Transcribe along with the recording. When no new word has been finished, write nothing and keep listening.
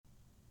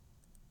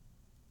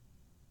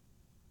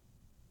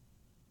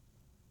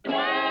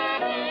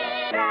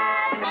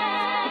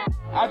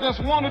I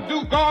just want to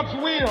do God's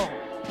will.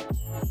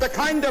 The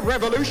kind of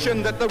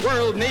revolution that the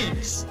world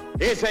needs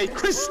is a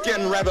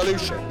Christian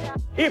revolution.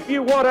 If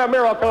you want a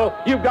miracle,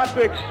 you've got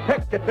to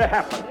expect it to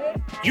happen.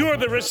 You are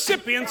the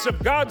recipients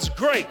of God's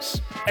grace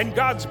and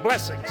God's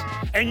blessings,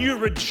 and you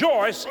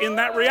rejoice in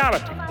that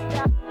reality.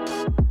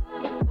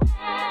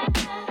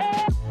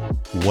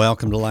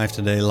 Welcome to Life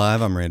Today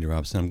Live. I'm Randy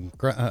Robson.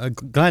 I'm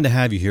glad to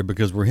have you here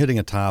because we're hitting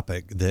a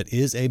topic that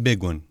is a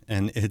big one,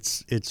 and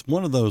it's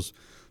one of those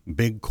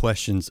big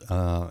questions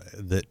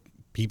that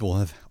people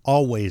have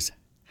always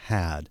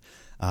had,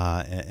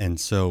 and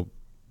so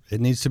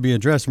it needs to be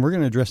addressed, and we're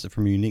going to address it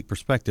from a unique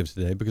perspective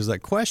today because that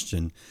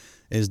question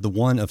is the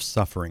one of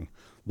suffering.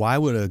 Why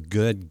would a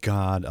good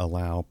God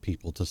allow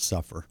people to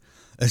suffer,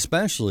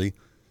 especially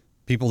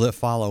people that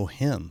follow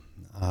him?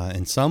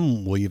 And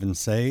some will even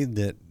say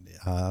that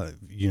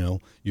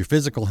your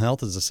physical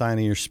health is a sign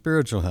of your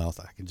spiritual health.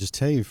 I can just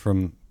tell you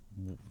from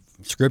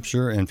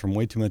Scripture and from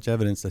way too much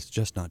evidence that's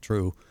just not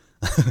true.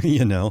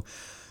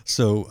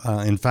 So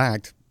in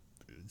fact,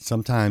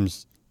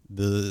 sometimes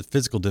the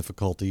physical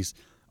difficulties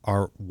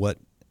are what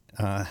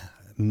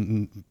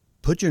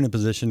put you in a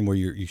position where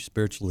you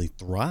spiritually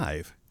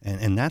thrive,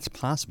 and that's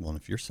possible. And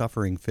if you're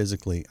suffering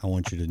physically, I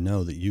want you to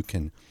know that you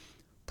can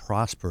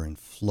prosper and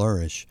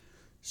flourish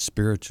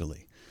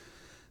spiritually.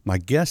 My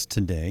guest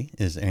today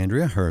is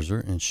Andrea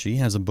Herzer, and she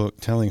has a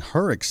book telling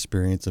her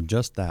experience of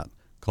just that,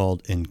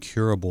 called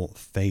Incurable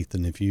Faith.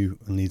 And if you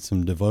need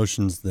some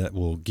devotions that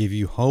will give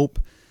you hope,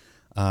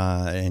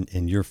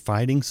 and you're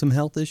fighting some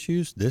health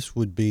issues, this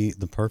would be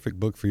the perfect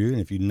book for you. And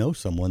if you know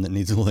someone that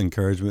needs a little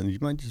encouragement, you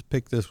might just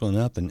pick this one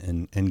up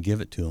and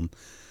give it to them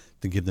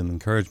to give them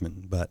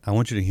encouragement. But I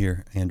want you to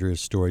hear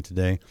Andrea's story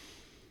today,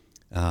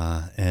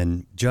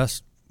 and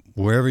just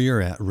wherever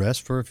you're at,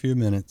 rest for a few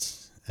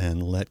minutes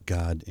and let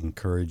God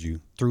encourage you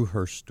through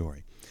her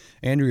story.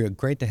 Andrea,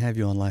 great to have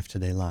you on Life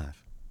Today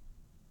Live.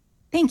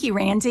 Thank you,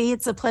 Randy.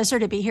 It's a pleasure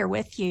to be here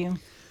with you.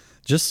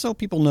 Just so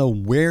people know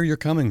where you're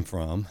coming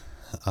from,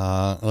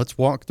 let's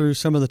walk through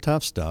some of the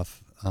tough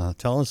stuff.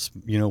 Tell us,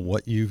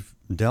 what you've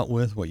dealt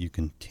with, what you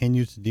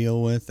continue to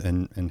deal with,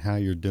 and how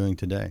you're doing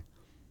today.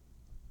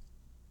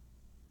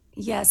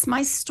 Yes,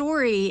 my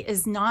story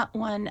is not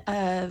one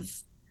of,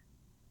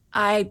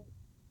 I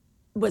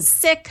was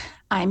sick,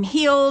 I'm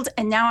healed,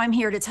 and now I'm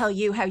here to tell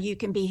you how you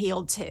can be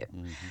healed too.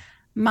 Mm-hmm.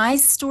 My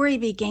story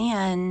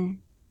began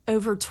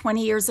over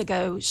 20 years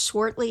ago,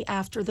 shortly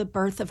after the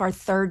birth of our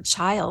third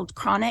child.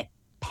 Chronic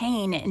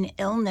pain and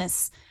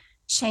illness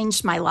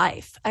changed my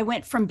life. I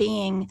went from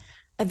being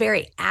a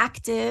very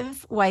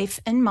active wife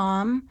and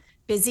mom,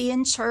 busy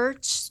in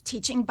church,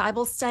 teaching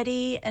Bible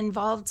study,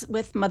 involved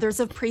with mothers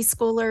of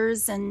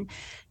preschoolers and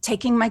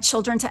taking my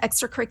children to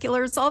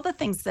extracurriculars, all the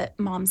things that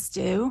moms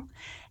do.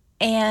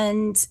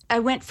 And I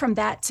went from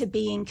that to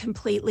being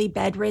completely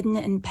bedridden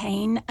in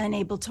pain,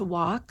 unable to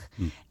walk.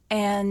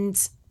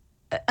 And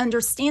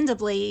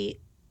understandably,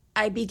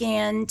 I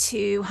began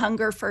to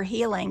hunger for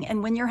healing.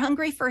 And when you're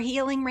hungry for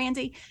healing,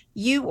 Randy,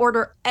 you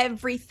order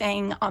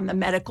everything on the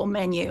medical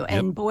menu.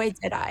 And Yep. Boy,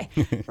 did I,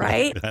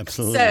 right?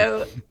 Absolutely.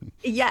 So,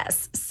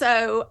 yes.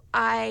 So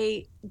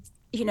I,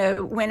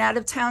 went out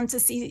of town to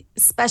see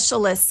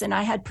specialists, and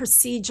I had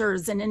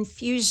procedures and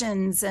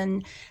infusions.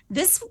 And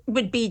this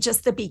would be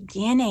just the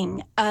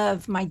beginning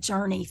of my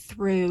journey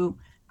through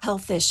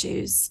health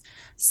issues.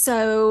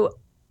 So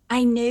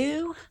I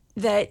knew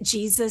that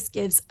Jesus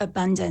gives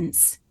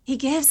abundance. He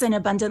gives an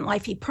abundant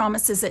life. He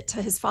promises it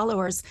to his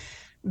followers.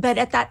 But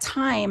at that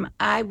time,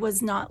 I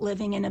was not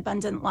living an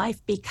abundant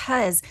life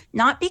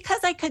not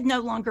because I could no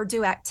longer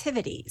do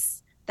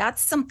activities.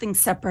 That's something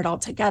separate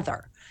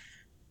altogether.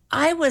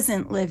 I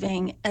wasn't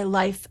living a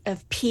life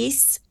of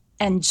peace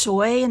and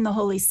joy in the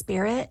Holy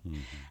Spirit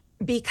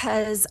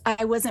because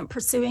I wasn't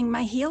pursuing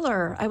my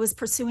healer. I was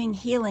pursuing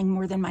healing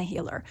more than my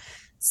healer.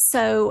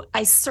 So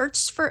I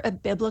searched for a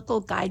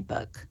biblical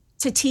guidebook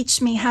to teach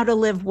me how to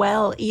live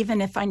well, even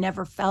if I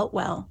never felt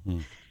well.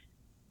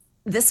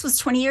 This was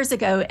 20 years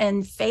ago,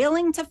 and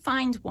failing to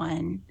find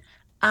one,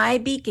 I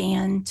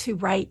began to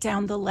write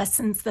down the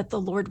lessons that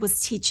the Lord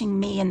was teaching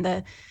me, and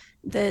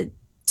the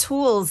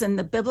tools and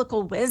the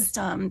biblical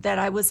wisdom that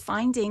I was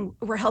finding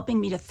were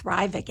helping me to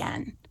thrive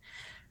again.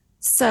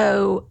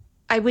 So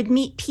I would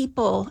meet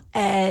people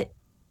at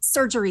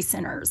surgery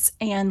centers,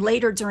 and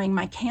later during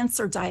my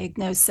cancer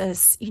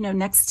diagnosis,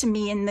 next to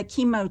me in the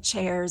chemo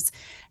chairs,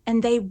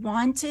 and they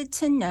wanted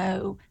to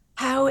know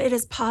how it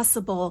is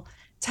possible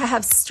to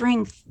have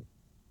strength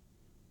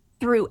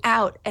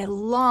throughout a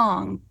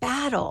long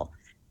battle.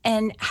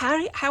 And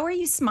how are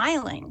you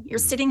smiling? You're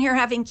sitting here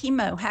having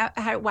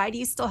chemo. Why do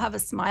you still have a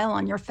smile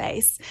on your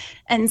face?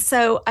 And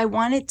so I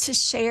wanted to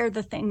share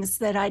the things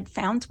that I'd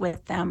found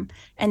with them,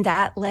 and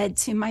that led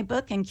to my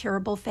book,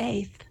 Incurable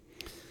Faith.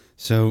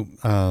 So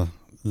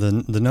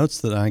the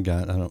notes that I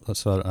got, I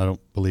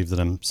don't believe that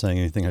I'm saying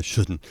anything I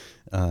shouldn't.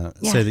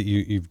 Say that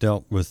you've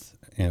dealt with,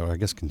 I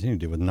guess continue to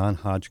deal with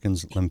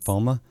non-Hodgkin's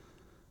lymphoma.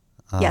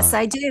 Yes,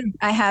 I do.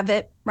 I have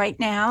it right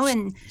now,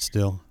 and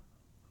still.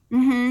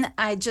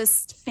 I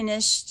just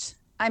finished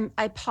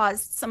I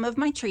paused some of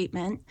my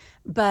treatment,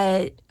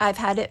 but I've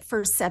had it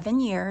for 7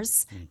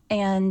 years.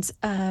 And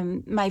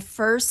my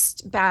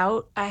first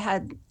bout, I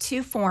had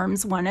two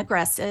forms, one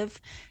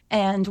aggressive,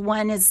 and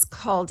one is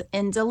called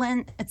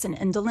indolent. It's an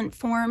indolent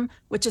form,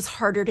 which is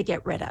harder to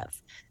get rid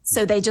of.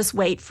 So they just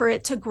wait for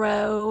it to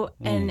grow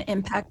and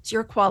impact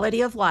your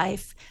quality of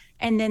life,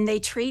 and then they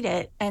treat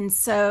it. And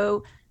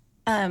so,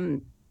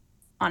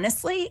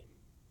 honestly,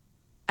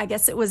 I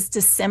guess it was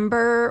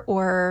December,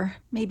 or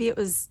maybe it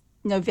was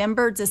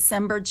November,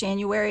 December,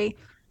 January.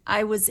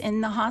 I was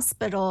in the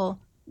hospital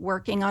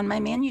working on my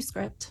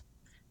manuscript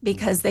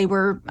because I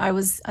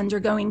was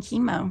undergoing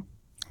chemo.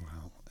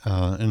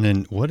 Wow. And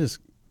then what is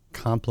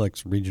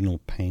complex regional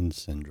pain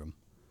syndrome?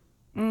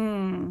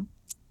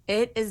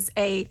 It is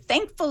a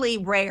thankfully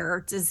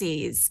rare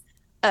disease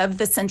of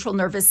the central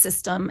nervous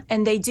system.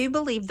 And they do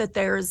believe that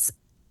there's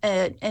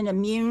an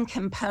immune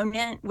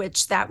component,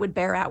 which that would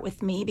bear out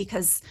with me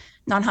because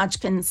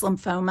non-Hodgkin's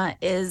lymphoma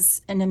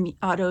is an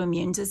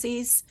autoimmune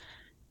disease.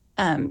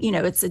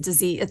 It's a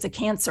disease, it's a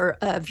cancer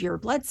of your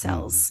blood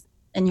cells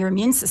and your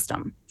immune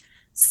system.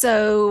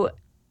 So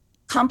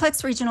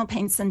complex regional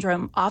pain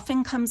syndrome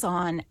often comes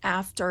on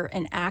after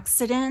an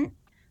accident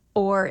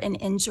or an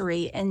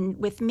injury. And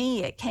with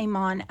me, it came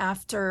on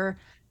after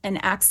an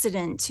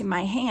accident to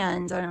my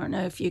hand. I don't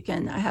know if you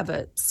can, I have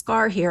a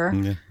scar here.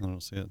 Yeah, I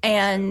don't see it.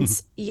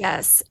 And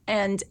yes,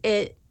 and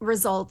it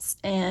results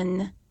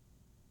in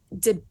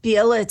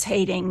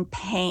debilitating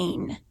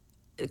pain,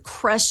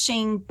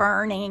 crushing,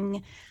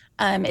 burning.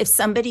 If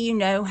somebody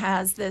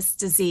has this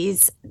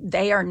disease,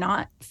 they are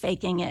not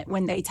faking it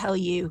when they tell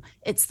you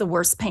it's the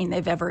worst pain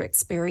they've ever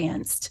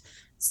experienced.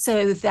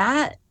 So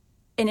that,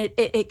 and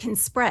it can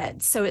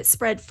spread. So it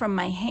spread from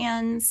my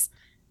hands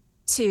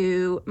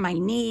to my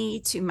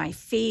knee, to my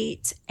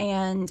feet,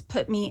 and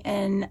put me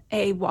in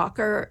a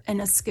walker and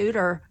a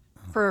scooter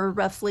for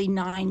roughly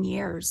 9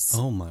 years.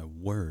 Oh my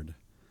word.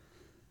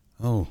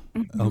 Oh,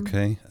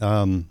 okay.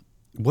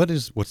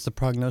 What's the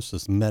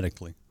prognosis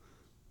medically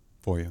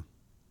for you?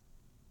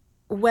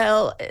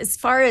 Well, as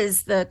far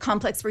as the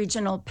complex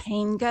regional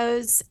pain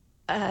goes,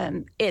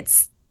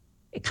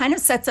 it kind of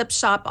sets up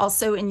shop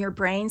also in your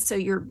brain. So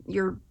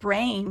your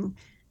brain,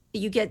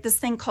 you get this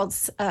thing called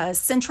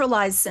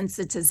centralized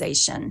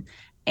sensitization.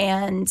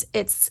 And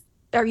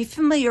are you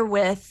familiar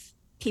with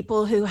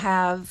people who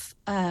have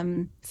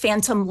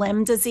phantom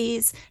limb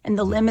disease and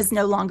the limb is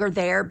no longer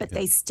there, but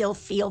they still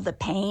feel the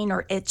pain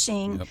or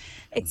itching? Yep.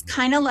 It's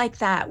kind of like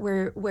that,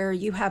 where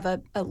you have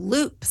a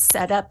loop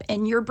set up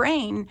in your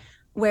brain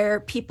where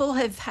people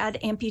have had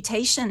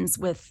amputations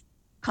with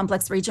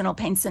complex regional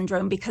pain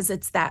syndrome because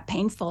it's that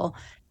painful,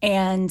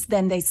 and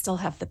then they still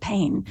have the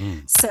pain.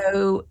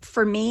 So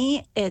for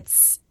me,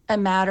 it's a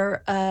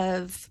matter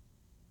of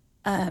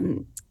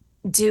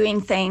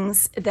doing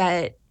things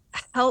that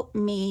help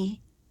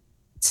me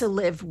to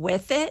live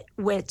with it,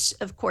 which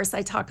of course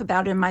I talk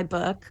about in my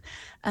book,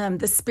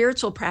 the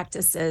spiritual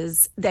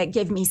practices that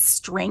give me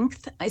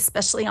strength,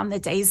 especially on the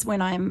days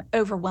when I'm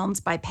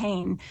overwhelmed by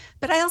pain.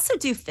 But I also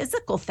do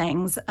physical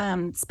things,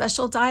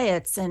 special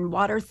diets and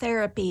water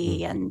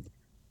therapy and,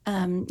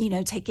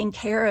 taking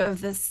care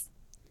of this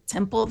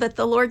temple that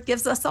the Lord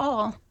gives us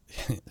all.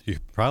 You're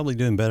probably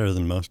doing better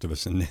than most of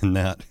us in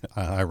that,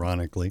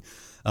 ironically.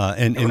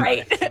 And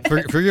right.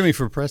 Forgive me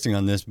for pressing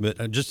on this,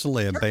 but just to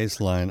lay a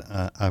baseline,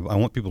 I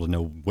want people to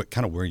know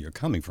where you're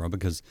coming from,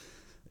 because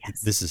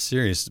this is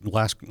serious.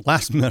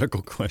 Last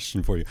medical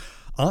question for you,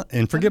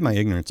 and forgive my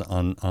ignorance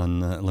on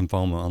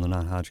lymphoma, on the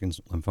non-Hodgkin's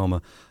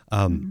lymphoma.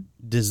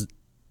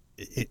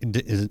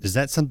 Is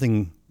that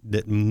something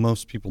that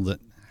most people that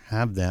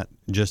have that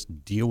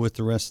just deal with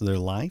the rest of their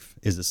life?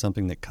 Is it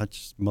something that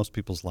cuts most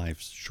people's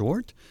lives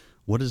short?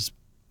 What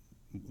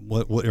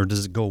or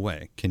does it go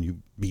away? Can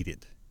you beat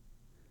it?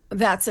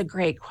 That's a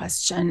great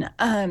question.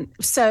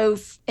 So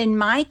in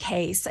my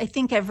case, I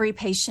think every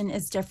patient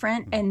is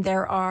different, and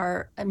there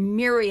are a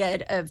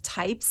myriad of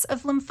types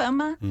of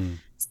lymphoma.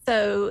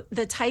 So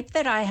the type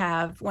that I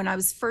have, when I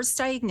was first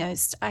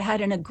diagnosed, I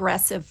had an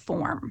aggressive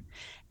form,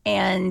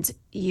 and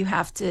you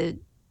have to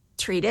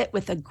treat it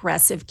with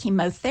aggressive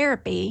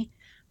chemotherapy.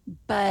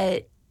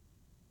 But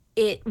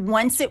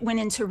once it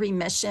went into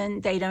remission,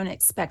 they don't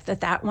expect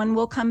that one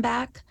will come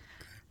back.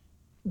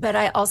 But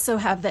I also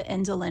have the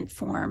indolent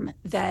form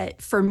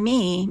that, for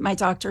me, my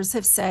doctors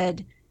have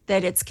said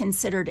that it's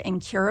considered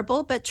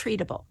incurable but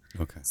treatable.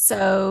 Okay.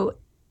 So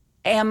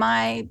am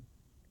I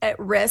at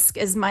risk?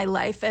 Is my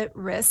life at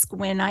risk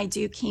when I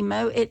do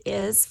chemo? It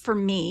is for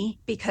me,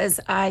 because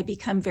I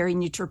become very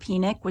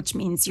neutropenic, which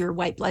means your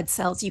white blood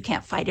cells, you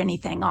can't fight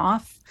anything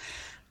off.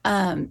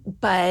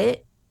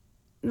 But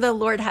the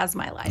Lord has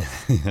my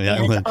life.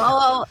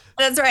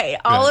 That's right.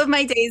 All of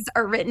my days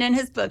are written in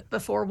his book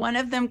before one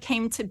of them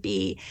came to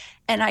be.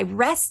 And I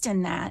rest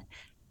in that.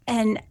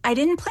 And I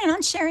didn't plan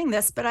on sharing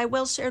this, but I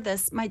will share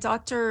this. My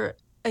doctor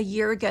a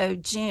year ago,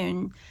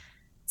 June,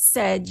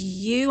 said,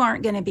 you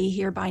aren't going to be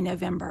here by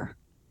November.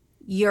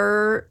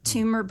 Your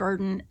tumor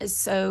burden is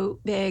so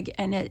big,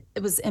 and it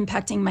was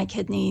impacting my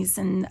kidneys.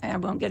 And I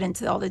won't get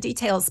into all the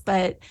details,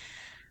 but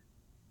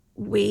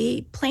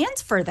we planned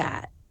for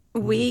that.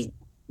 We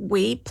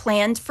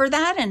planned for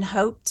that and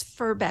hoped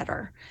for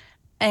better.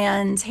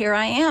 And here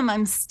I am,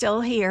 I'm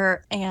still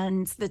here,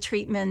 and the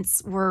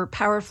treatments were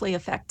powerfully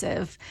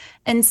effective.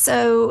 And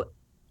so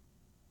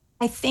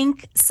I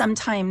think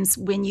sometimes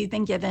when you've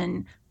been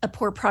given a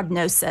poor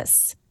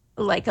prognosis,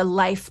 like a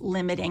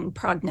life-limiting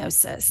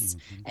prognosis,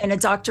 and a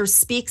doctor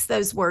speaks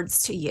those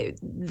words to you,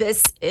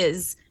 this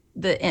is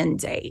the end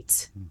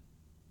date,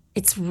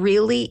 it's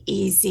really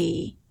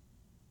easy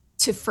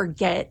to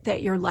forget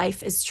that your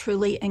life is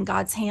truly in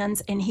God's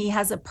hands and he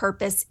has a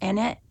purpose in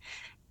it.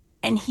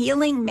 And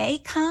healing may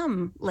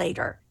come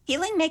later.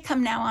 Healing may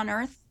come now on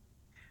earth,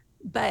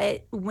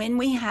 but when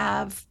we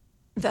have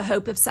the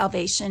hope of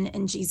salvation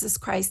in Jesus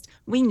Christ,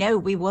 we know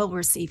we will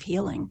receive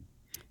healing,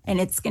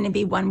 and it's going to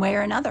be one way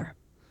or another.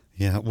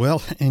 Yeah,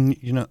 well, and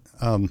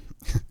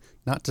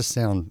not to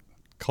sound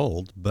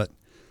cold, but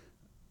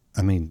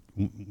I mean,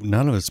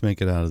 none of us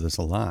make it out of this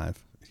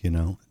alive.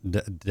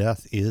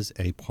 Death is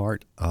a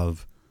part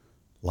of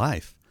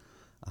life.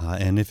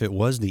 And if it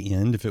was the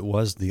end, if it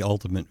was the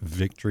ultimate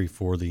victory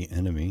for the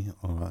enemy,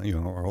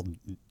 or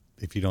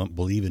if you don't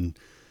believe in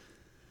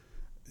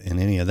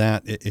any of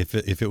that,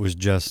 if it was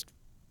just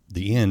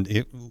the end,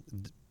 it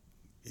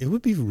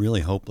would be really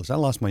hopeless. I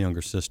lost my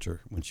younger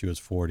sister when she was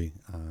 40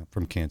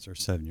 from cancer,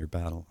 7-year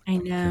battle. I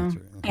know.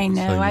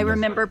 I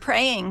remember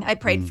praying. I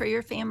prayed for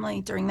your family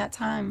during that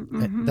time.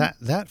 Mm-hmm.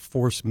 That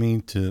forced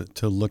me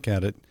to look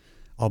at it,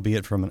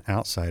 albeit from an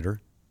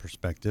outsider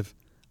perspective.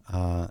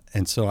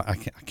 And so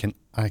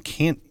I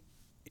can't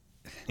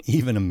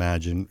even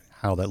imagine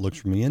how that looks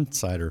from the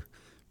insider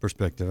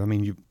perspective. I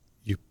mean, you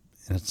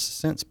in a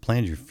sense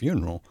planned your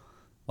funeral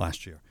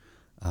last year,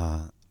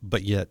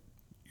 but yet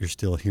you're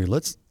still here.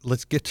 Let's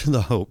get to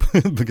the hope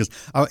because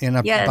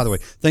yes. By the way,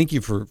 thank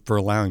you for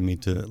allowing me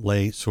to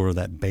lay sort of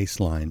that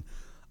baseline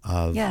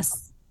of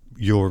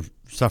your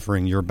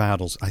suffering, your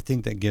battles. I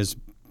think that gives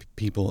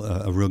people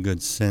a real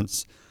good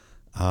sense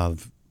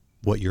of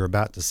what you're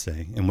about to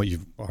say and what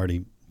you've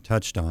already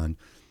touched on,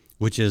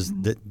 which is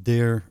that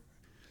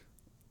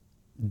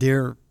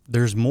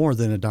there's more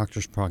than a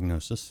doctor's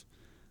prognosis.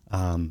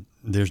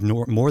 There's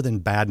more than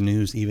bad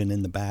news, even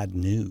in the bad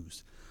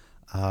news.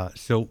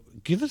 So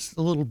give us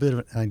a little bit of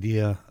an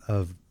idea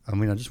of, I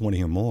just want to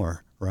hear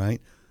more, right?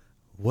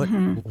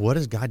 What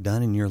has God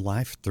done in your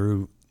life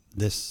through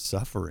this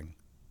suffering?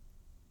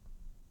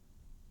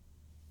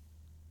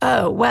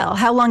 Oh, well,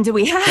 how long do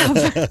we have?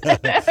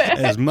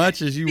 As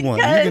much as you want.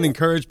 You can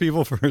encourage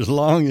people for as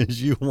long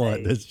as you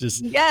want. That's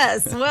just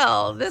yes.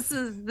 Well, this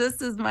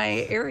is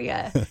my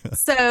area.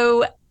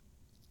 So,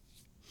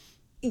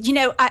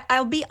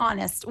 I'll be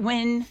honest.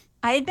 When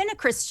I had been a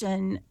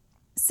Christian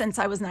since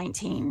I was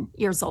 19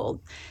 years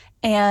old,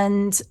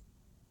 and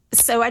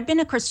so I'd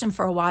been a Christian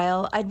for a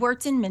while. I'd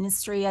worked in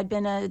ministry. I'd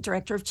been a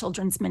director of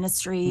children's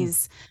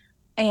ministries,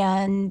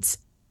 and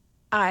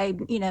I,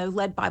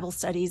 led Bible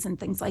studies and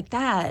things like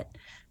that.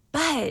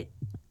 But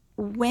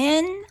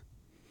when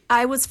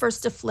I was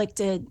first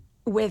afflicted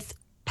with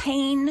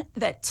pain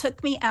that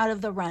took me out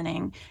of the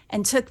running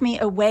and took me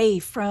away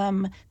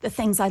from the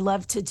things I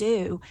love to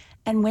do,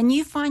 and when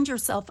you find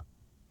yourself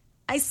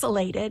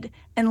isolated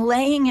and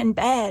laying in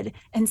bed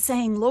and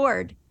saying,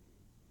 Lord,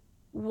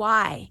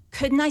 why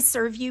couldn't I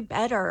serve you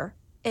better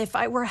if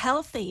I were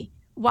healthy?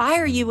 Why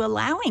are you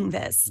allowing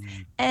this?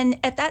 And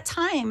at that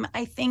time,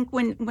 I think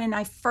when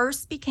I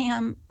first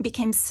became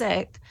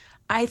sick,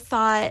 I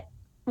thought,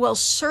 well,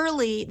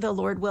 surely the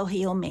Lord will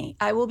heal me.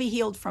 I will be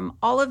healed from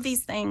all of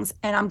these things,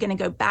 and I'm going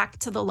to go back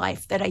to the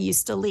life that I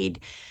used to lead.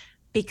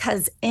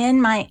 Because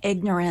in my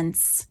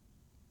ignorance,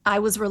 I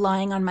was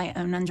relying on my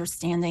own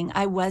understanding.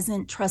 I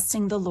wasn't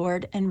trusting the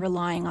Lord and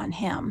relying on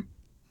him.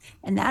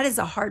 And that is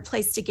a hard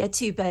place to get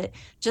to. But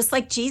just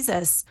like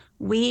Jesus,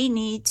 we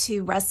need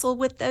to wrestle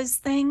with those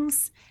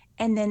things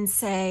and then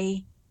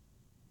say,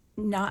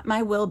 not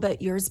my will,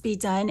 but yours be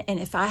done. And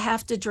if I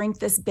have to drink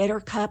this bitter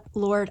cup,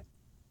 Lord,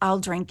 I'll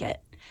drink it.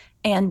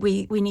 And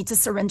we need to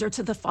surrender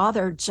to the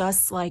Father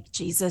just like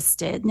Jesus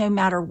did, no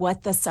matter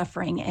what the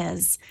suffering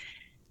is.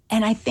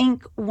 And I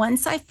think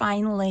once I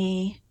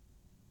finally,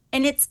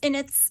 and it's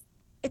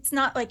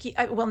not like,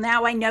 well,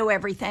 now I know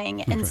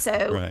everything. And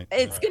so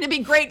it's going to be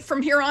great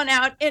from here on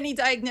out. Any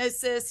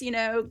diagnosis,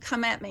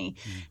 come at me.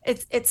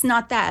 It's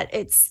not that.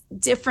 It's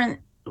different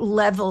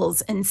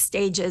levels and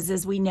stages,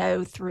 as we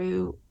know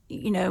through,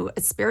 a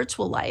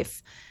spiritual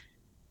life.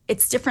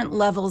 It's different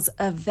levels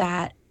of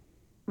that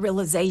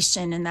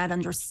realization and that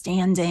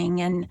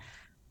understanding. And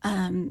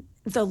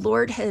the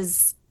Lord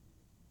has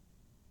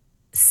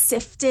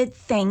sifted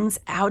things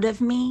out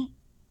of me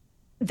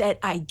that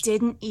I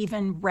didn't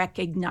even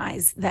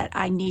recognize that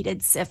I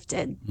needed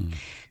sifted.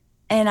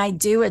 And I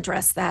do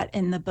address that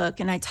in the book.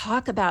 And I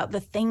talk about the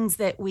things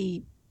that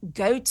we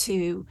go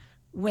to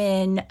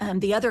when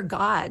the other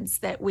gods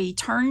that we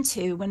turn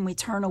to when we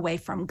turn away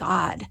from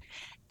God.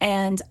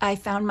 And I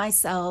found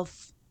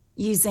myself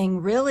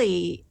using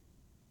really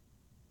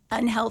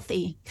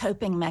unhealthy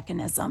coping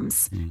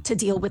mechanisms to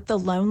deal with the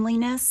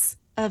loneliness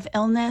of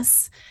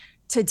illness,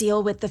 to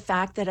deal with the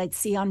fact that I'd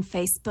see on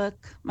Facebook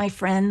my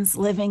friends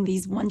living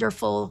these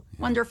wonderful,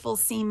 wonderful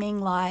seeming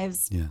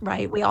lives,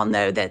 right? We all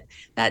know that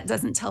that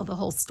doesn't tell the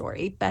whole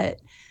story, but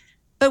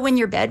when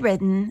you're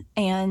bedridden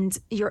and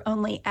your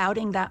only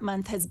outing that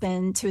month has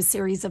been to a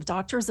series of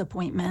doctor's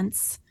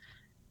appointments,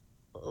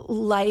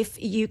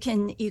 you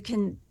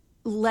can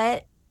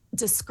let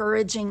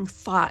discouraging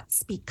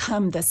thoughts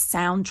become the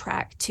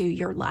soundtrack to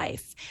your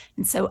life.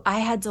 And so I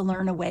had to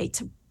learn a way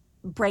to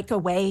break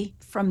away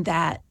from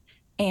that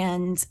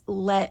and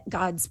let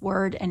God's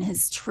word and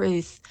his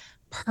truth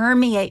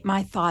permeate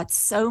my thoughts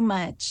so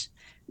much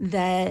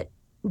that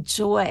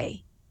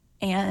joy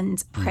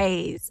and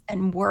praise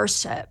and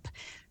worship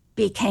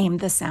became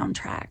the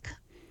soundtrack.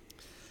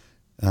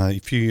 A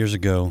few years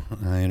ago,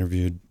 I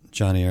interviewed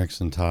Johnny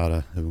Erickson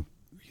Tata, who,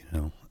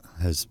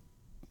 has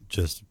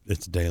just,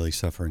 it's daily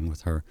suffering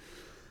with her.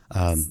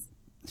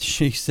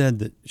 She said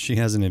that she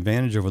has an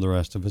advantage over the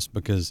rest of us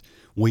because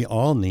we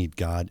all need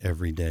God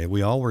every day.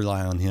 We all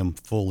rely on him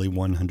fully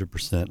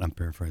 100%. I'm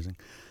paraphrasing.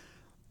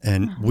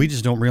 And we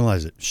just don't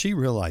realize it. She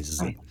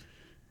realizes it.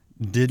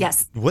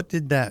 What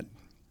did that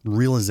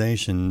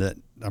realization that,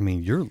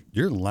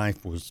 your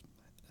life was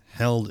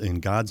held in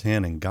God's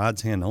hand and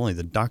God's hand only.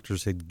 The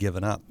doctors had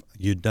given up.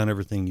 You'd done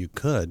everything you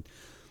could.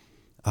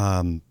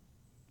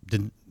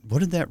 What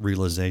did that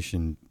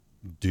realization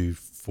do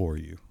for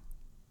you?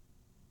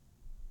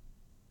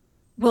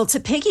 Well, to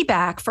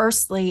piggyback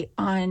firstly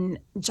on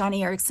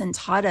Johnny Erickson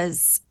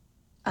Tata's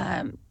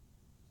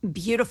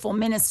beautiful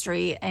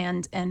ministry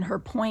and her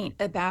point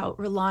about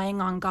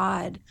relying on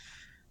God,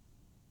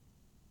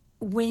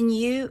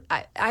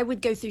 I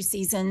would go through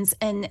seasons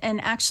and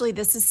actually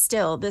this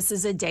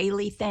is a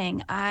daily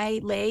thing.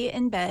 I lay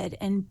in bed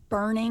in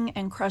burning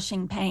and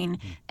crushing pain,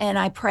 and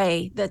I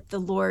pray that the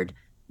Lord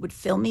would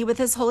fill me with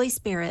his Holy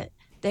Spirit,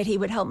 that he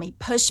would help me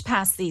push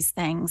past these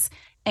things.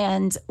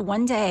 And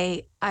one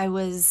day I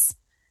was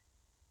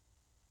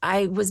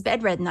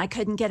bedridden. I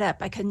couldn't get up.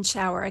 I couldn't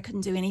shower. I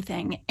couldn't do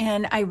anything.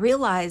 And I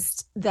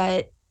realized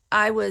that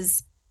I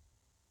was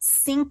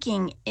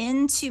sinking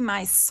into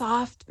my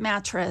soft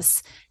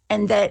mattress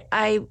and that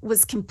I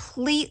was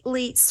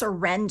completely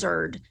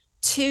surrendered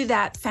to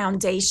that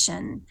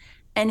foundation.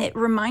 And it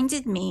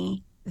reminded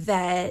me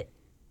that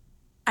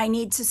I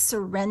need to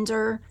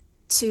surrender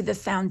to the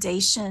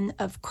foundation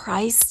of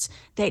Christ,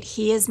 that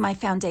he is my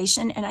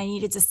foundation. And I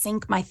needed to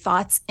sink my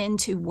thoughts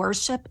into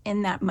worship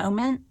in that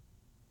moment.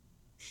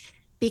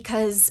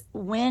 Because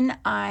when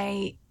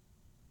I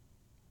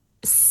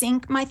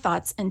sink my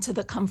thoughts into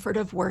the comfort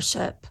of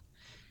worship,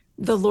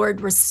 the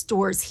Lord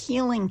restores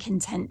healing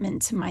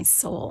contentment to my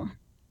soul.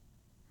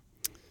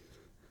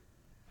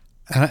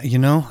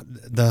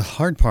 The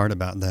hard part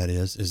about that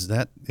is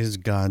that is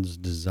God's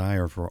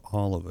desire for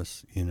all of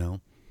us,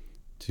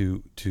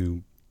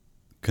 to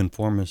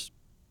conform us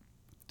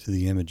to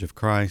the image of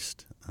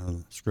Christ,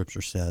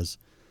 Scripture says,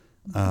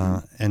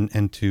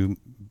 and to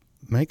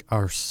make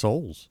our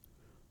souls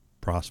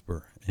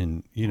prosper.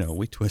 And,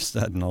 we twist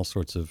that in all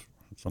sorts of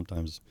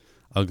sometimes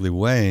ugly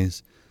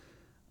ways.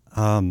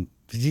 Do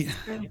you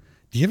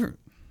ever,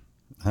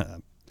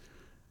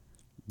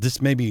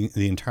 this may be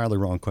the entirely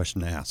wrong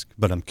question to ask,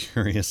 but I'm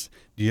curious,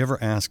 do you ever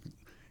ask,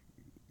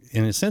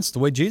 in a sense, the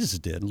way Jesus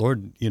did,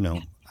 Lord,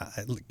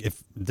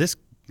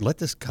 let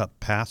this cup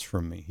pass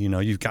from me,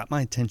 you've got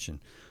my attention,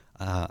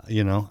 I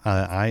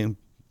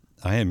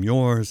am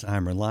yours,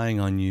 I'm relying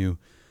on you.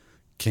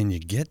 Can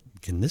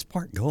this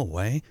part go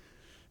away?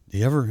 Do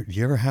you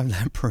ever have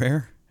that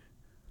prayer?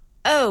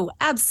 Oh,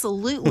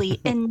 absolutely.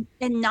 and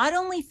not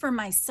only for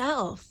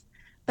myself,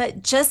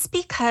 but just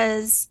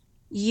because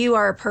you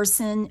are a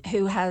person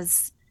who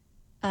has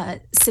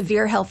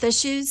severe health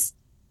issues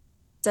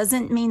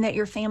doesn't mean that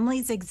your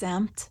family's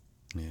exempt.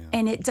 Yeah.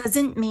 And it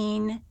doesn't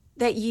mean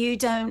that you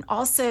don't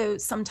also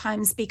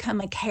sometimes become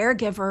a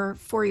caregiver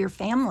for your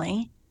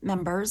family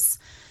members.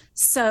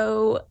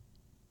 So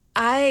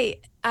I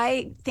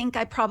think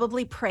I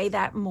probably pray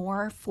that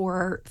more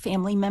for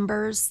family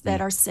members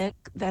that are sick,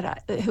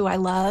 who I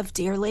love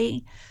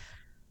dearly.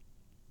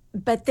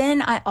 But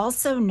then I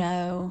also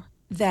know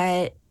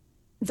that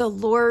the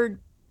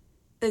Lord,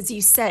 as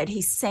you said,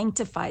 he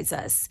sanctifies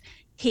us.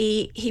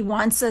 He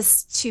wants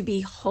us to be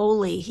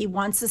holy. He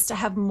wants us to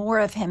have more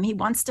of him. He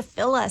wants to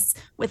fill us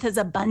with his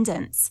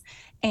abundance.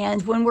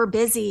 And when we're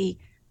busy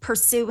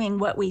pursuing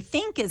what we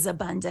think is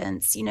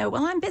abundance,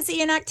 I'm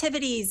busy in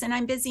activities and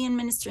I'm busy in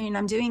ministry and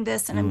I'm doing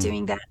this and I'm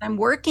doing that. I'm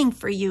working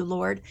for you,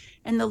 Lord.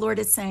 And the Lord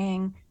is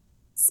saying,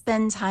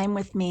 spend time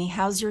with me.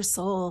 How's your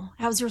soul?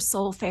 How's your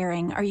soul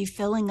faring? Are you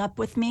filling up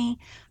with me?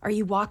 Are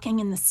you walking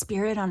in the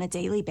Spirit on a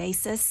daily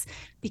basis?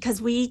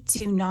 Because we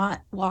do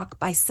not walk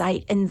by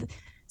sight. And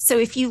so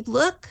if you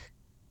look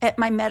at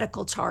my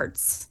medical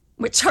charts,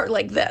 which are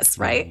like this,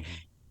 right?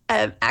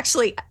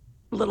 Actually,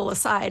 little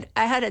aside,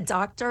 I had a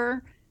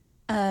doctor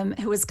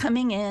who was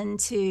coming in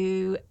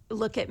to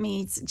look at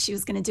me. She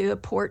was going to do a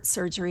port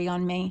surgery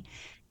on me.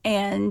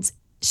 And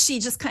she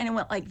just kind of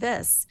went like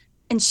this.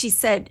 And she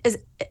said,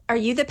 are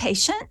you the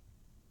patient?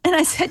 And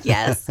I said,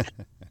 yes.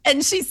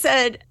 And she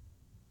said,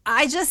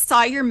 I just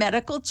saw your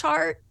medical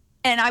chart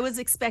and I was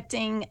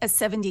expecting a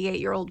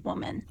 78-year-old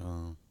woman.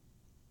 Oh.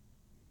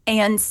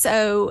 And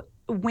so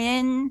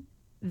when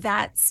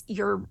that's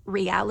your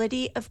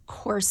reality, of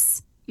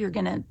course, you're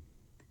going to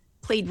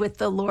plead with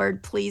the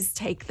Lord, please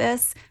take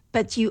this.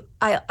 But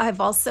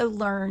I've also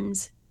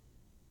learned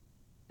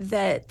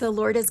that the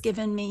Lord has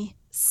given me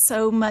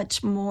so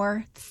much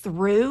more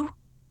through.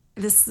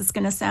 This is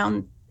going to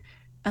sound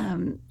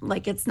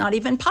like it's not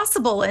even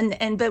possible.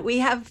 But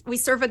we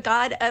serve a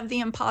God of the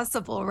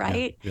impossible,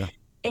 right? Yeah.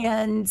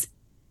 And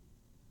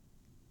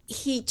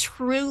he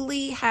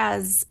truly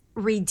has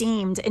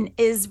redeemed and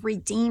is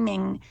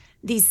redeeming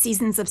these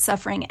seasons of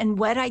suffering. And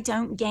what I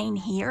don't gain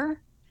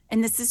here,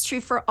 and this is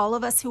true for all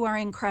of us who are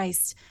in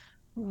Christ,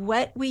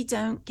 what we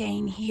don't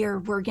gain here,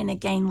 we're going to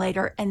gain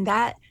later. And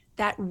that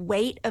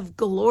weight of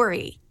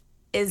glory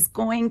is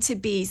going to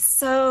be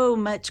so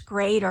much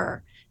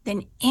greater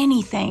than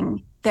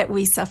anything that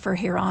we suffer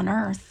here on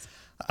earth.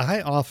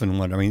 I often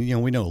wonder,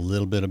 we know a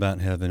little bit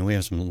about heaven. We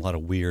have a lot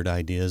of weird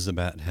ideas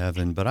about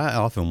heaven, but I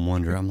often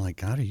wonder, I'm like,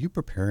 God, are you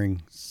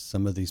preparing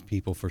some of these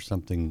people for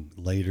something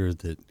later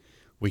that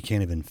we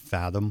can't even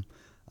fathom?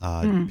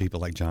 People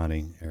like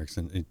Johnny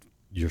Erickson,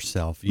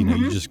 yourself,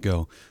 you just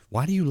go,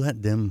 why do you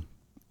let them,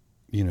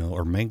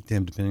 or make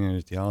them, depending on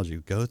your theology,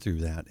 go through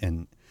that?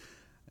 And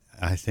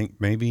I think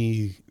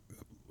maybe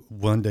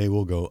one day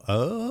we'll go,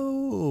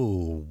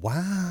 oh,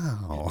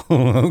 wow.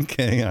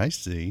 Okay, I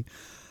see.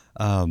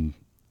 Can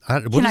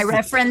I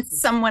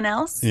reference someone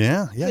else?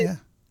 Yeah.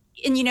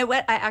 And you know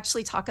what? I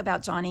actually talk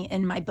about Johnny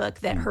in my book,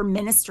 that her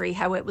ministry,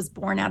 how it was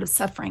born out of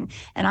suffering.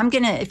 And I'm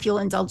going to, if you'll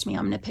indulge me,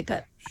 I'm going to pick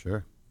up.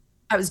 Sure.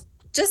 I was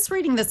just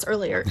reading this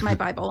earlier in my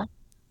Bible.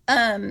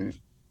 But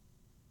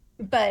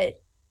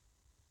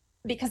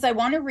because I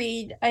want to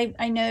read,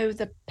 I know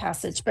the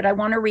passage, but I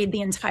want to read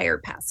the entire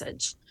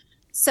passage.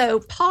 So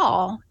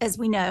Paul, as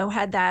we know,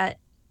 had that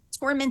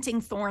tormenting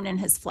thorn in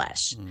his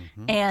flesh.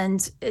 Mm-hmm.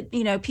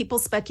 And, people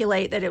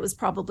speculate that it was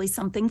probably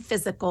something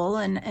physical.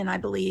 And I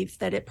believe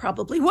that it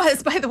probably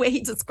was, by the way he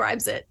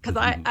describes it, because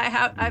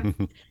I've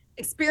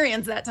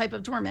experienced that type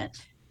of torment.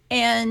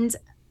 And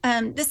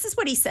this is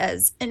what he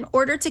says: in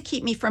order to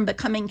keep me from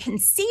becoming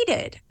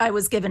conceited, I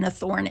was given a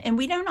thorn. And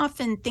we don't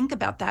often think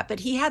about that, but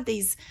he had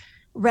these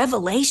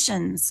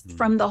revelations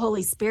from the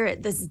Holy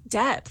Spirit, this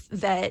depth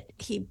that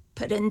he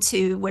put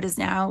into what is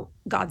now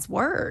God's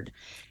word.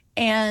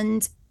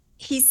 And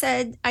he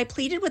said, I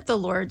pleaded with the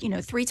Lord,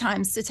 3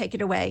 times to take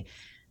it away.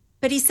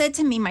 But he said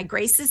to me, my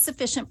grace is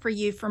sufficient for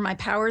you, for my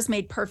power is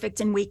made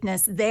perfect in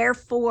weakness.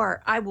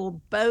 Therefore, I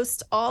will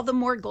boast all the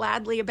more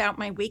gladly about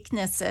my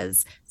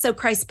weaknesses, so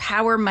Christ's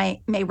power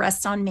may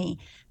rest on me.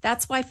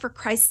 That's why, for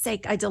Christ's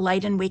sake, I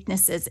delight in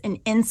weaknesses,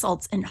 in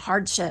insults, in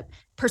hardship,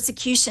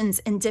 persecutions,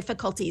 and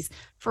difficulties.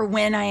 For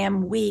when I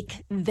am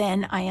weak,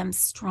 then I am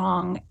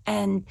strong.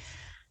 And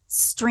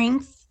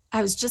strength,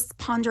 I was just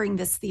pondering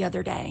this the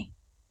other day.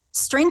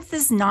 Strength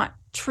is not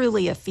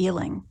truly a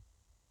feeling.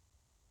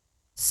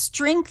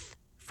 Strength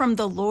from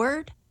the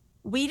Lord,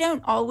 we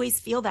don't always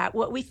feel that.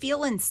 What we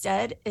feel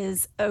instead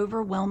is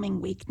overwhelming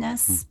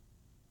weakness.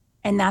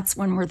 And that's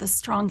when we're the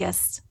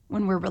strongest,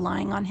 when we're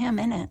relying on him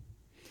in it.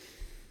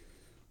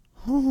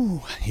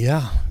 Oh,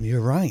 yeah, you're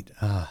right.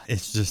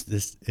 It's just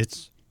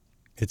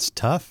it's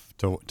tough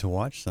to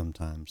watch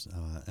sometimes.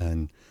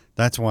 And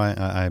that's why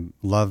I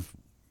love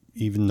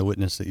even the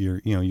witness that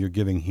you're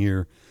giving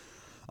here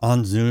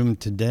on Zoom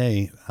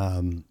today.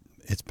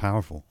 It's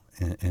powerful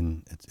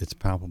and it's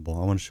palpable.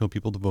 I want to show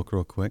people the book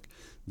real quick.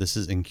 This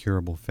is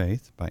Incurable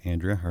Faith by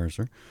Andrea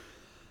Herzer.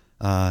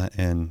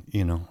 And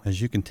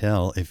as you can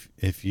tell,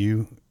 if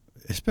you,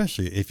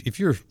 especially if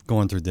you're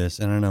going through this,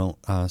 and I know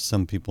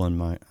some people in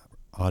my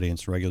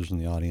audience, regulars in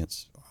the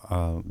audience,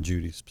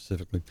 Judy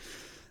specifically,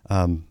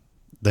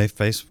 they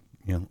face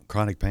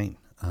chronic pain,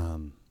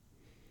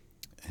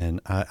 and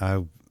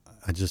I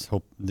just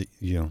hope that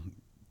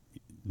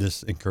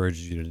this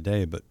encourages you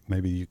today, but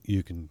maybe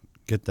you can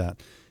get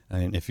that.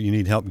 And if you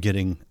need help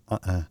getting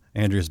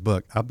Andrea's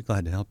book, I'll be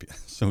glad to help you.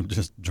 So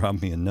just drop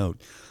me a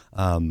note,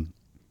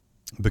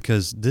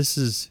 because this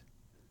is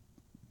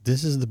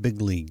the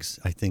big leagues,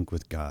 I think,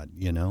 with God.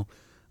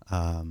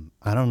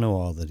 I don't know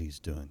all that he's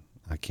doing.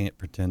 I can't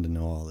pretend to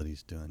know all that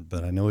he's doing,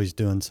 but I know he's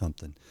doing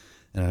something.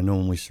 And I know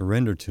when we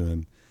surrender to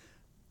him,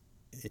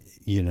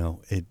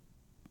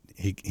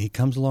 he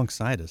comes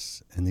alongside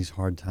us in these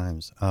hard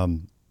times.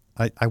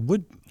 I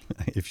would,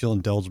 if you'll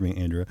indulge me,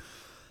 Andrea,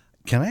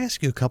 can I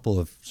ask you a couple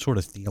of sort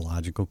of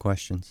theological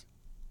questions?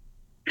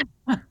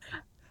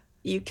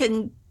 You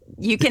can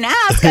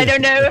ask. I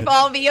don't know if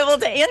I'll be able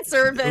to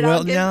answer, but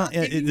I'll give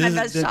my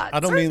best shot. I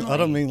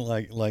don't mean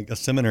like a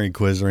seminary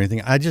quiz or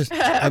anything. I just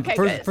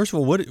first of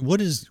all,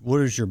 what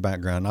is your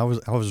background? I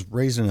was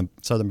raised in a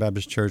Southern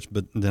Baptist church,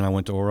 but then I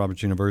went to Oral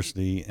Roberts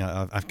University.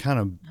 I've kind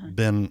of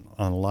been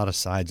on a lot of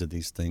sides of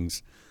these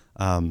things.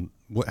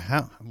 What's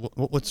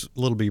a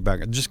little bit of your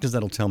background? Just because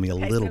that'll tell me a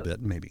little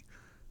bit, maybe.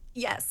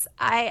 Yes,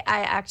 I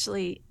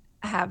actually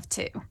have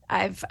too.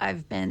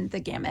 I've been the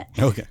gamut.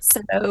 Okay.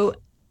 So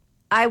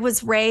I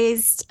was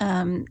raised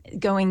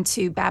going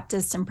to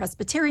Baptist and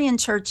Presbyterian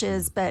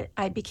churches, but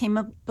I became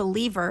a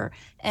believer.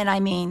 And I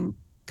mean,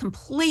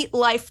 complete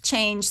life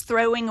change,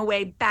 throwing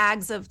away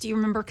bags of, do you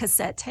remember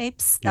cassette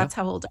tapes? That's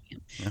how old I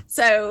am. Yeah.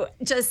 So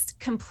just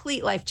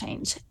complete life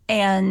change.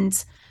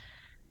 And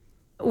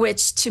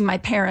which to my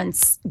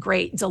parents'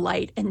 great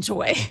delight and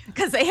joy,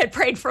 because they had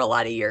prayed for a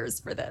lot of years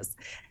for this.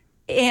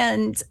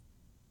 And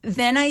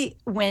then I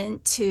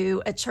went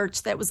to a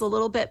church that was a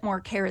little bit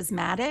more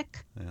charismatic.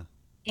 Yeah.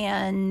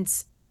 And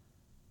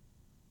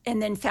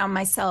then found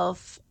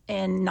myself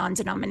in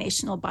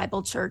non-denominational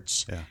Bible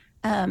church.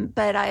 Yeah.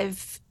 But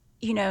I've,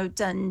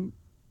 done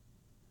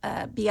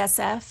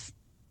BSF,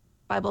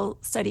 Bible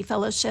Study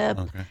Fellowship,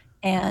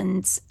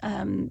 and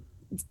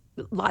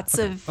lots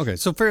of. Okay,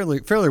 so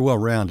fairly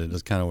well-rounded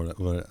is kind of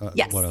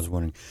what I was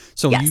wondering.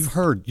 So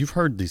you've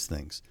heard these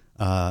things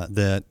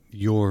that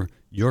your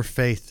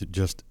faith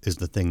just is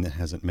the thing that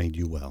hasn't made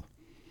you well.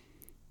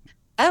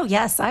 Oh,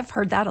 yes, I've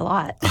heard that a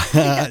lot.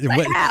 Yes,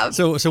 I have.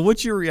 So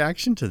what's your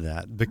reaction to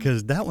that?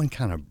 Because that one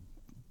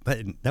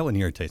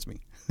irritates me.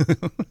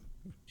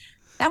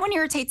 That one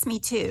irritates me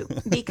too,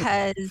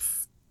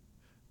 because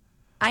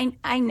I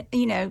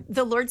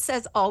the Lord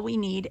says all we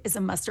need is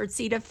a mustard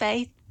seed of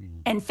faith,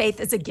 and faith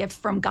is a gift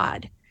from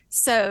God.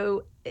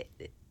 So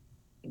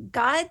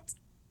God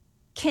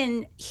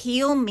can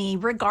heal me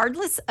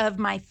regardless of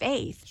my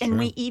faith. Sure. And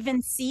we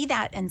even see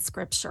that in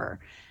Scripture.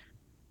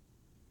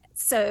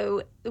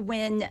 So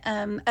when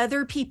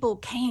other people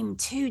came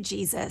to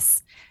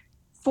Jesus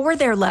for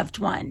their loved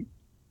one,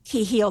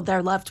 he healed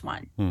their loved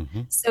one.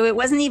 Mm-hmm. So it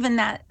wasn't even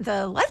that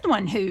the loved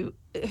one who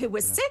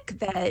was sick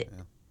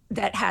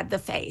that had the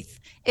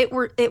faith. It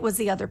was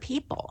the other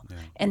people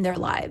in their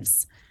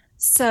lives.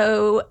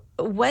 So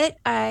what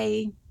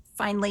I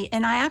finally,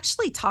 and I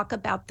actually talk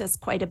about this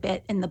quite a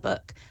bit in the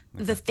book,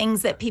 the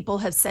things that people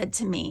have said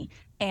to me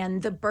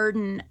and the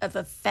burden of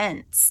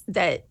offense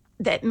that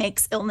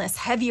makes illness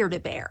heavier to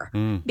bear,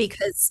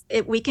 because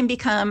we can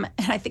become,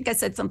 and I think I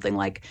said something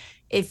like,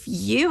 if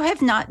you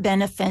have not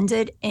been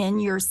offended in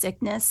your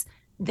sickness,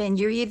 then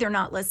you're either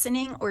not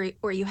listening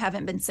or you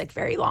haven't been sick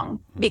very long,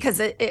 because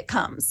it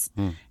comes.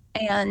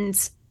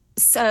 And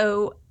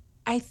so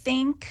I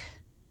think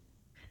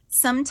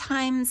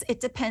sometimes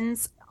it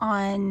depends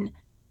on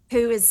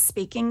who is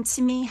speaking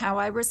to me, how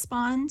I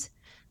respond.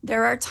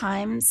 There are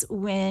times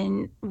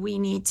when we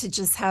need to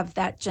just have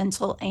that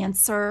gentle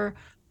answer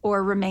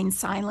or remain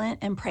silent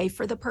and pray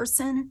for the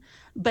person.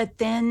 But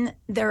then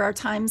there are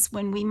times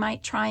when we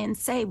might try and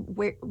say,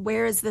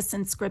 where is this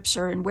in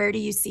Scripture? And where do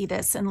you see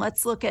this? And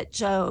let's look at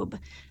Job,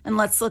 and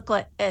let's look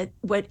at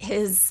what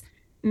his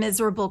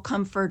miserable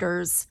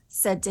comforters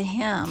said to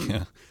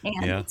him.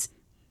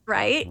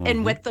 Right? Mm-hmm.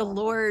 And what the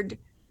Lord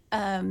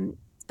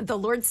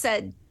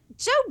said,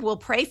 Job will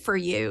pray for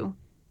you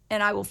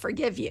and I will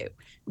forgive you.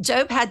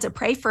 Job had to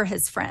pray for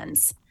his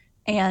friends,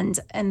 and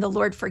the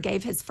Lord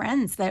forgave his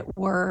friends that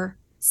were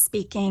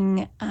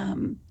speaking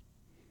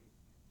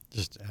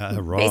just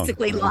wrong,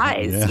 basically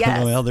lies.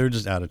 Yes. Well, they're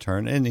just out of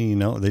turn, and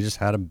they just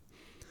had a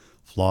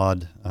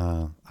flawed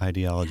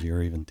ideology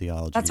or even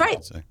theology. That's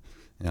right.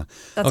 Yeah,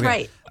 that's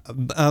right.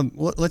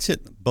 Let's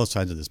hit both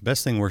sides of this.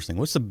 Best thing, worst thing.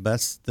 What's the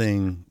best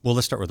thing? Well,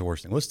 let's start with the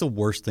worst thing. What's the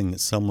worst thing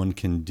that someone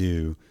can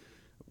do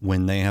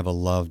when they have a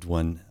loved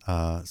one,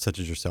 such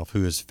as yourself,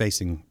 who is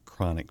facing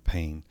chronic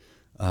pain?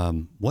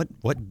 What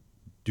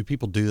do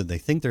people do that they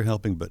think they're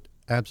helping, but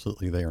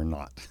absolutely they are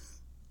not?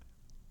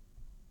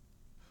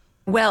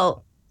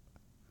 Well,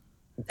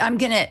 I'm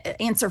going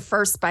to answer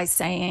first by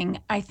saying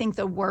I think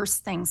the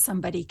worst thing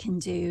somebody can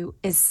do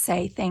is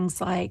say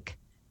things like,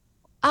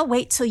 I'll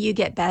wait till you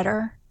get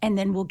better and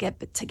then we'll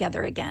get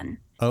together again.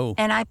 Oh.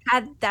 And I've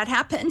had that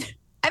happen.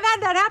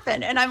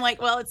 And I'm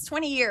like, well, it's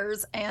 20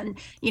 years and,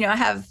 I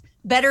have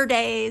better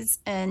days.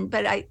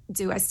 But I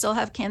still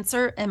have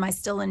cancer? Am I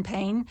still in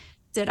pain?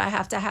 Did I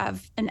have to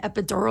have an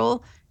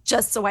epidural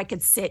just so I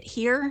could sit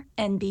here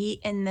and be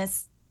in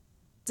this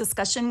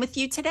discussion with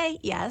you today?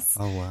 Yes.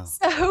 Oh, wow.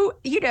 So,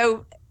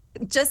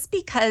 just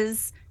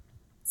because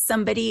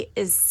somebody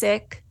is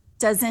sick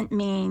doesn't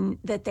mean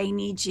that they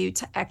need you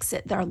to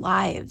exit their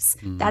lives.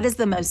 Mm-hmm. That is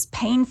the most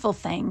painful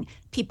thing.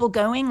 People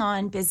going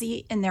on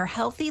busy in their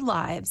healthy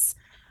lives.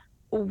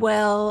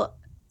 Well,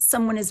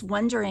 someone is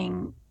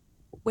wondering,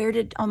 where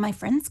did all my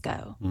friends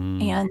go?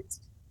 And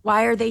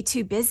why are they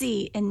too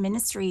busy in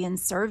ministry and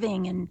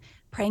serving and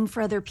praying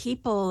for other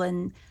people?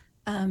 And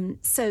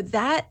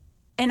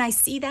and I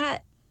see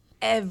that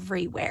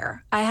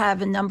everywhere. I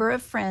have a number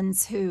of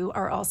friends who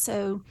are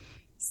also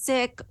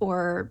sick,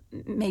 or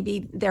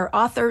maybe they're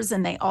authors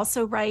and they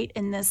also write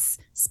in this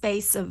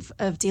space of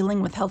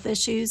dealing with health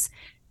issues.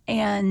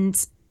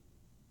 And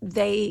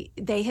they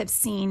have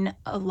seen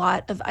a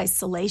lot of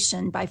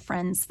isolation by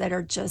friends that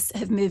are just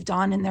have moved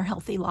on in their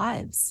healthy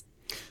lives.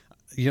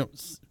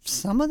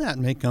 Some of that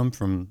may come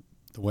from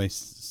the way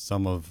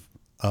some of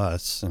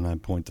us, and I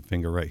point the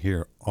finger right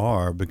here,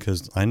 are,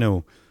 because I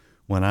know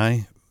when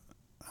I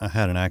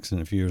had an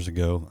accident a few years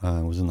ago,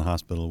 I was in the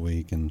hospital a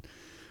week and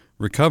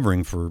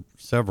recovering for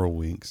several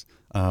weeks.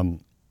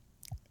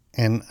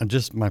 And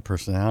just my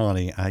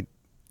personality, I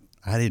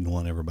didn't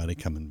want everybody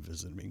coming and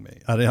visiting me.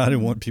 I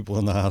didn't want people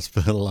in the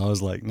hospital. I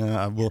was like,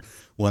 no,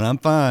 when I'm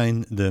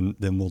fine, then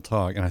we'll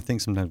talk. And I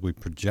think sometimes we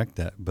project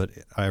that, but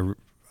I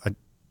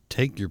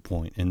take your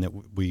point in that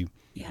we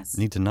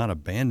need to not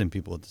abandon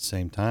people at the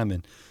same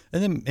time,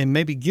 and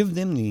maybe give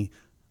them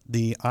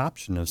the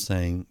option of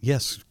saying,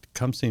 yes,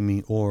 come see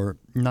me, or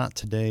not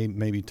today,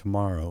 maybe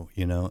tomorrow,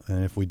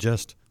 and if we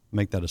just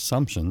make that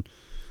assumption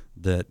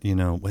that,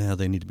 well,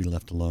 they need to be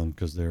left alone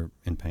because they're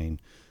in pain,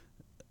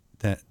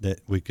 that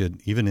we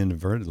could even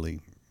inadvertently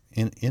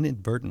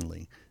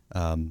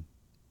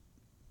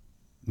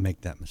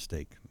make that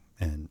mistake.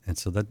 And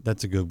so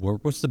that's a good word.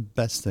 What's the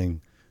best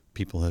thing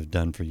people have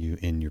done for you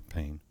in your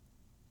pain?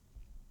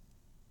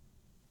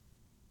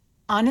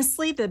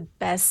 Honestly, the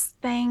best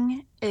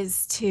thing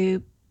is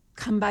to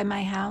come by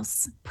my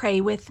house,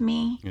 pray with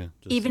me,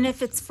 even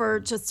if it's for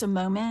just a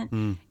moment.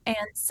 And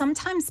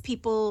sometimes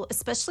people,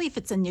 especially if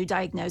it's a new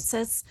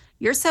diagnosis,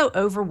 you're so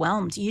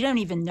overwhelmed, you don't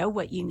even know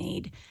what you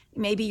need.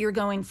 Maybe you're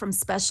going from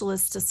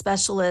specialist to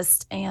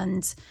specialist,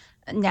 and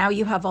now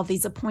you have all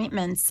these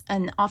appointments,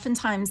 and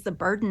oftentimes the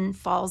burden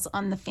falls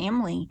on the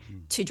family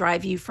to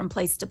drive you from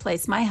place to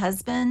place. My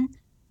husband,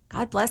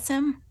 God bless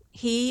him,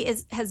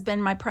 has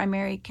been my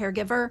primary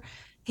caregiver.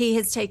 He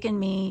has taken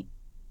me,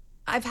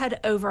 I've had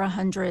over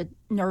 100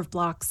 nerve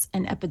blocks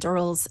and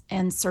epidurals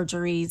and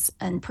surgeries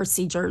and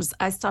procedures.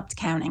 I stopped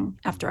counting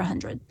after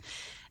 100.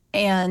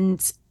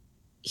 And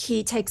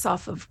he takes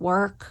off of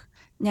work.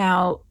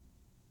 Now,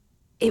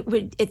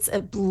 it's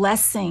a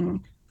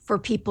blessing for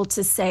people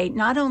to say,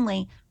 not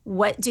only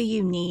what do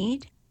you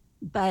need,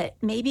 but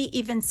maybe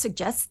even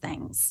suggest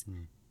things.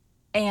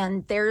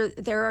 And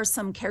there are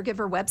some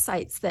caregiver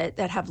websites that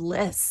have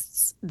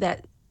lists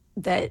that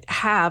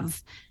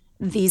have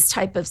these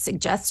type of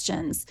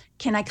suggestions.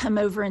 Can I come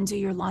over and do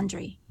your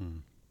laundry?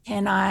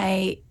 Can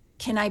I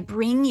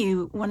bring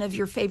you one of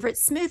your favorite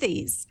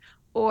smoothies?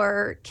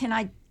 Or can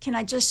I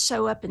just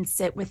show up and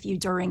sit with you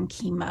during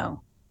chemo?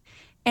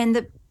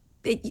 And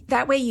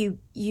that way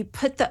you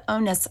put the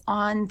onus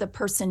on the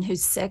person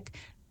who's sick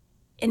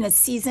in a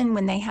season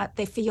when they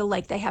feel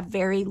like they have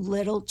very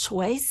little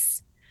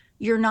choice.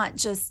 You're not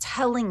just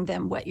telling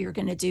them what you're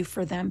going to do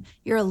for them.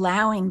 You're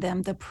allowing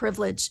them the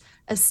privilege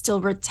of still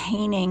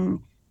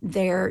retaining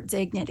their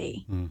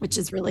dignity, which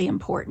is really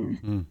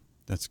important.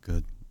 That's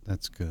good.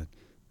 That's good.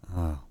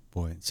 Oh,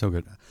 boy, it's so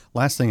good.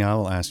 Last thing I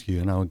will ask you,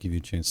 and I will give you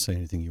a chance to say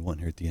anything you want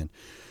here at the end,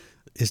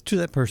 is to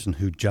that person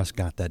who just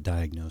got that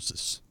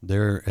diagnosis.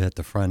 They're at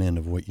the front end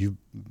of what you've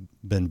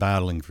been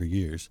battling for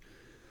years.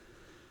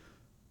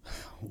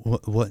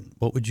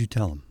 What would you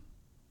tell them?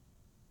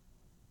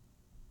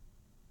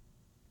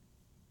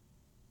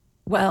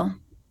 Well,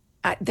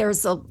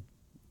 there's a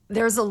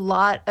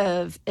lot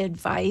of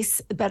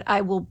advice, but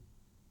I will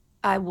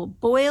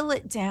boil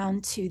it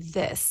down to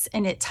this,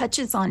 and it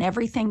touches on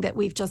everything that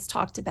we've just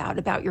talked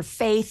about your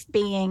faith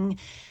being,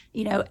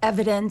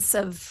 evidence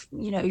of,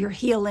 your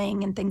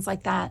healing and things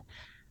like that.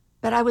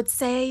 But I would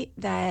say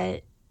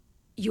that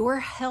your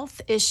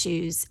health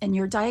issues and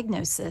your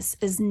diagnosis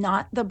is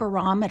not the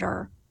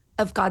barometer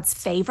of God's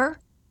favor,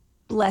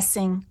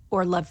 blessing,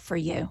 or love for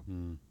you.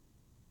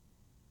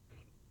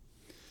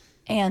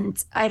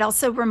 And I'd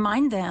also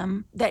remind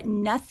them that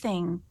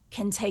nothing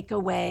can take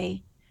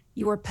away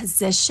your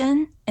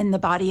position in the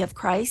body of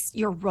Christ,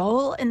 your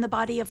role in the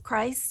body of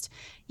Christ.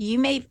 You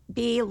may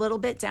be a little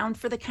bit down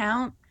for the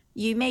count.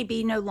 You may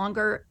be no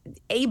longer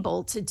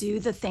able to do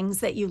the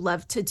things that you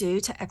love to do,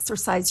 to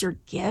exercise your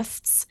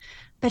gifts,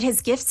 but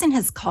his gifts and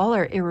his call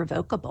are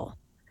irrevocable.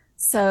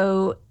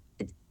 So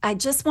I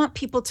just want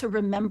people to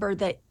remember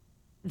that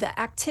the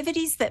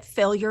activities that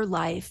fill your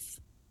life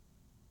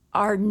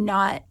are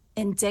not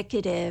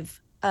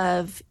indicative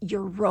of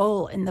your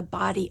role in the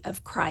body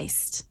of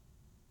Christ.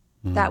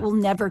 That will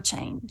never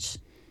change.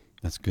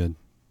 That's good.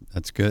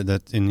 That's good.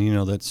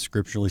 That's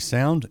scripturally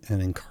sound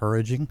and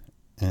encouraging,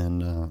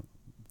 and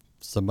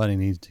somebody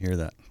needs to hear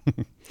that.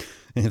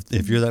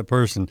 If you're that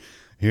person,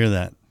 hear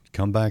that.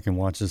 Come back and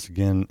watch this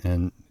again,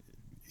 and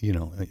you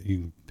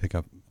can pick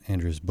up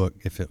Andrea's book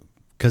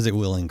because it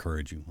will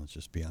encourage you. Let's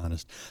just be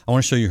honest. I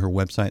want to show you her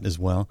website as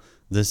well.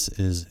 This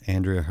is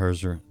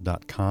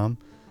AndreaHerzer.com.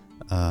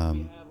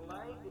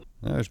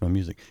 There's my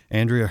music.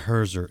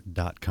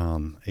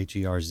 AndreaHerzer.com,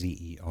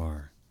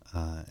 Herzer.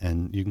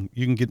 And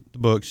you can get the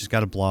book. She's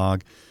got a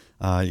blog.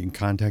 You can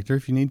contact her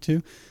if you need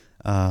to.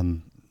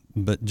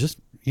 But just,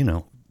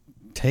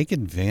 take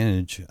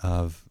advantage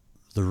of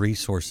the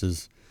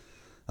resources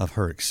of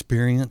her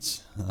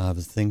experience, of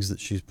the things that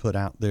she's put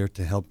out there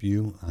to help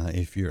you.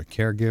 If you're a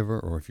caregiver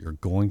or if you're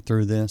going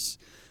through this,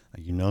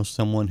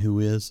 someone who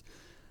is.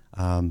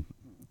 The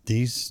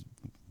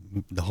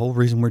whole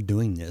reason we're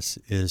doing this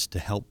is to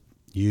help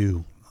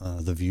you,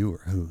 the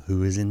viewer,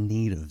 who is in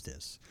need of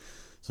this.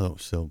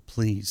 So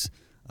please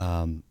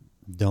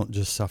don't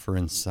just suffer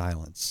in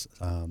silence.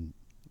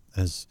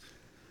 As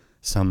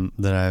some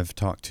that I've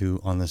talked to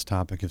on this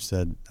topic have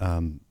said,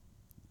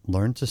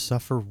 learn to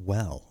suffer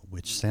well,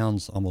 which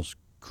sounds almost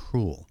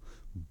cruel,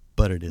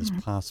 but it is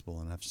possible,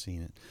 and I've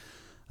seen it.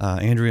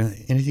 Andrea,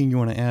 anything you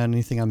want to add?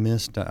 Anything I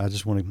missed? I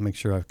just want to make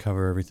sure I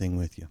cover everything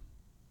with you.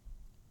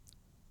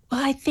 Well,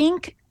 I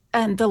think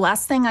the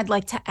last thing I'd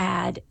like to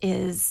add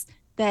is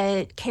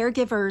that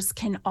caregivers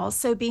can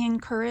also be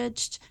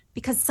encouraged,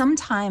 because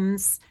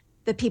sometimes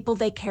the people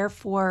they care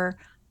for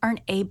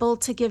aren't able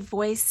to give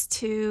voice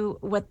to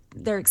what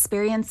their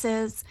experience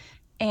is,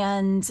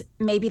 and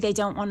maybe they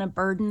don't want to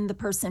burden the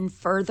person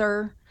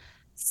further.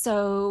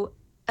 So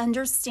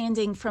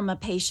understanding from a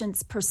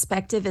patient's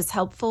perspective is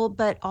helpful,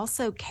 but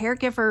also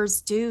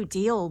caregivers do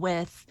deal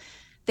with,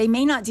 they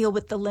may not deal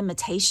with the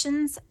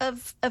limitations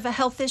of a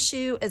health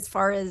issue as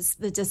far as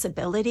the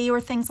disability or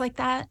things like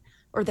that,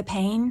 or the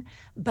pain,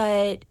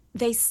 but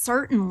they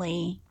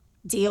certainly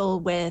deal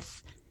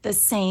with the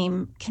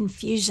same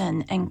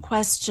confusion and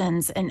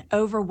questions and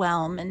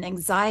overwhelm and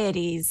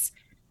anxieties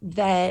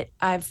that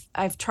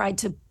I've tried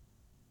to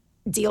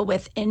deal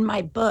with in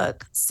my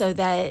book, so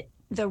that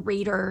the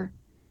reader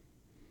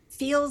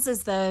feels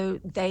as though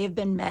they have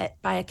been met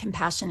by a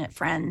compassionate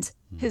friend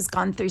who's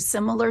gone through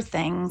similar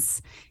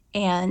things,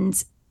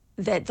 and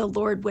that the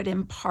Lord would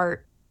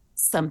impart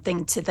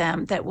something to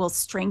them that will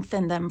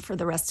strengthen them for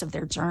the rest of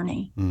their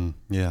journey.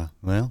 Yeah,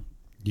 well,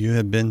 you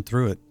have been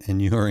through it,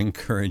 and you are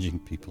encouraging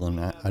people, and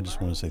I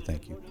just want to say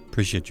thank you.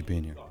 Appreciate you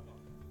being here.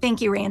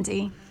 Thank you,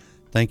 Randy.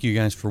 Thank you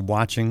guys for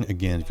watching.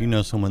 Again, if you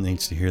know someone that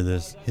needs to hear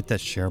this, hit that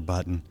share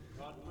button.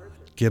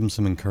 Give them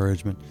some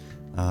encouragement.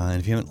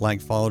 And if you haven't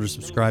liked, followed, or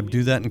subscribed,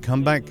 do that, and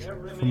come back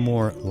for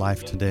more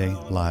Life Today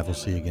Live. We'll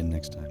see you again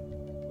next time.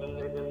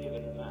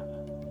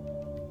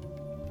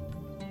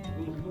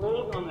 We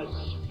float on the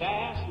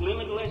vast,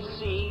 limitless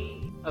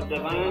sea of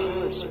divine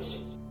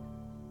mercy.